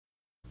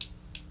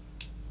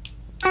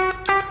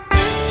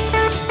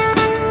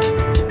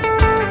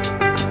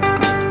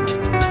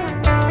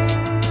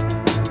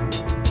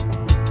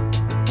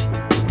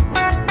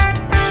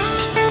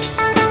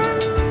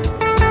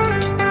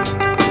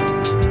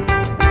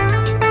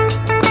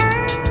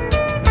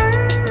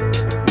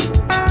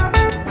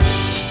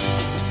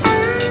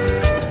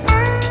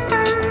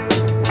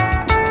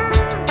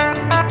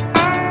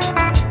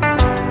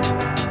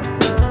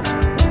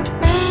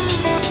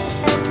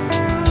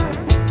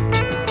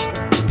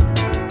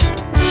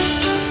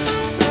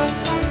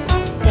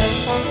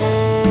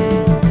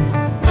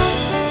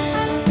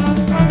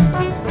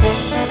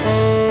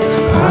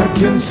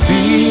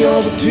see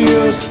all the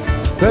tears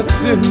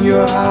that's in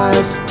your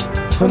eyes,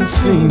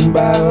 unseen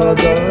by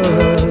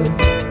others.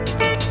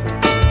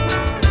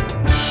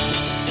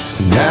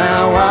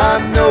 Now I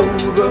know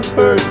the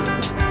hurt,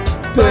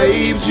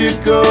 babes,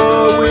 you're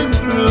going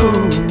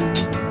through.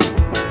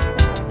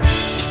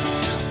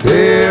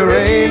 There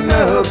ain't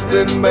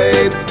nothing,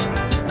 babes,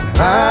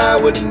 I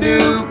wouldn't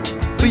do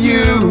for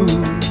you.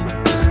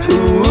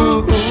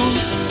 Ooh,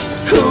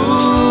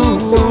 ooh,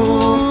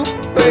 ooh,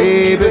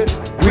 baby,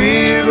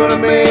 we're gonna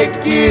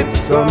make it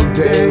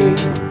someday.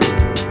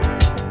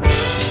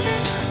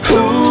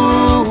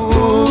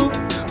 Ooh,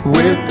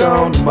 we're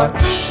gonna make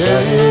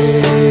it.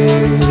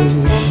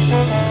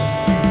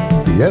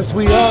 Yes,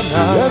 we are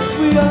now. Yes,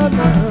 we are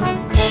now.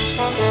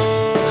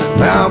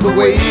 Now the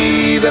way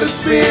that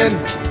it's been,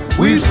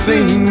 we've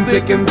seen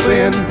thick and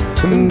thin,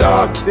 and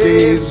dark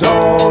days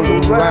all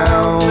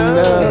around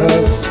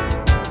us.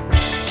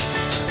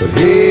 But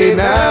hey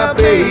now,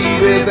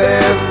 baby,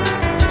 there's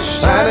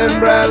shining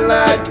bright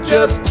light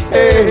just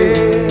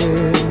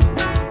ahead.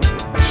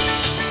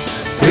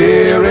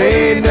 There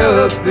ain't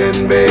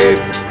nothing, babe,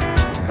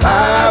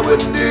 I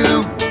wouldn't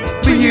do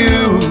for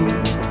you.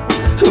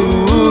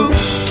 Ooh,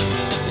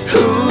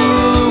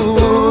 ooh,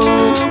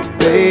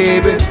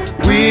 baby,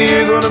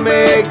 we're gonna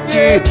make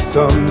it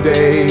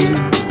someday.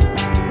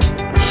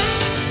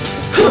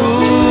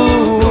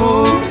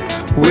 Ooh,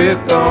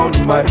 we're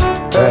gonna make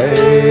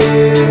it.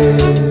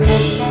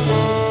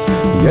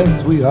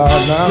 Yes, we are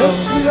now.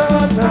 Yes, we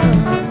are now.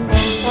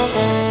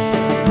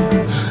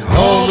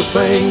 All the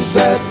things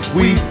that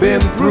we've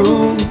been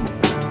through,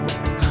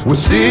 we're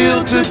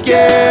still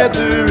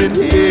together in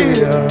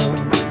here.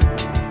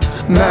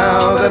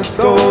 Now that it's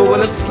over,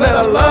 let's let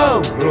our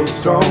love grow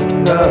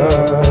stronger.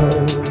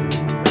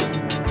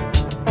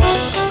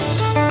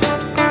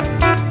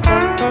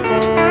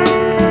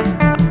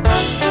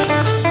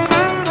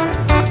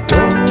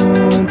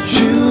 Don't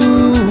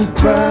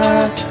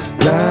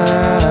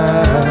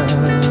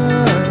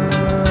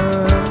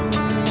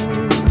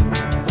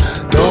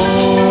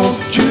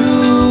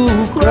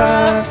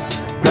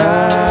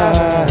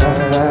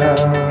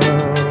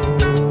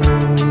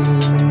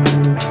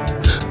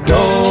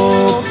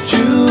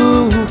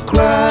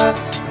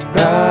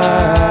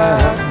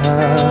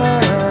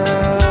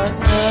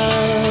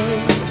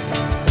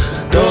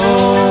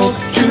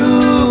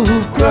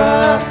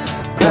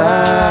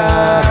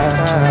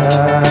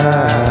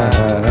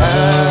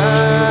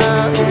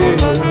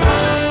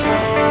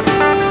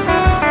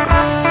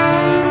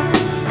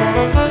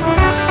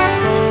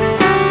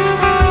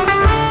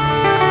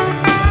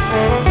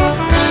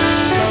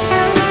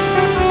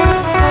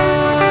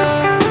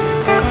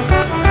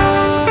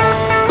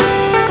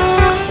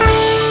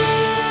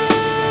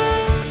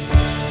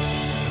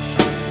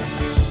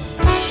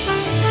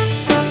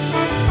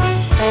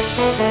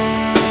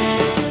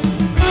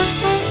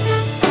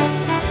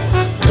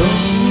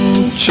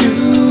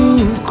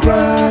you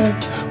cry,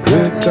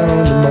 we're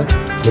gonna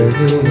make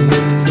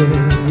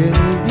it.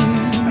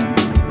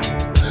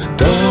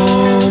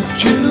 Don't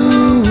you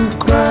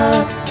cry,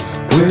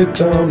 we're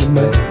gonna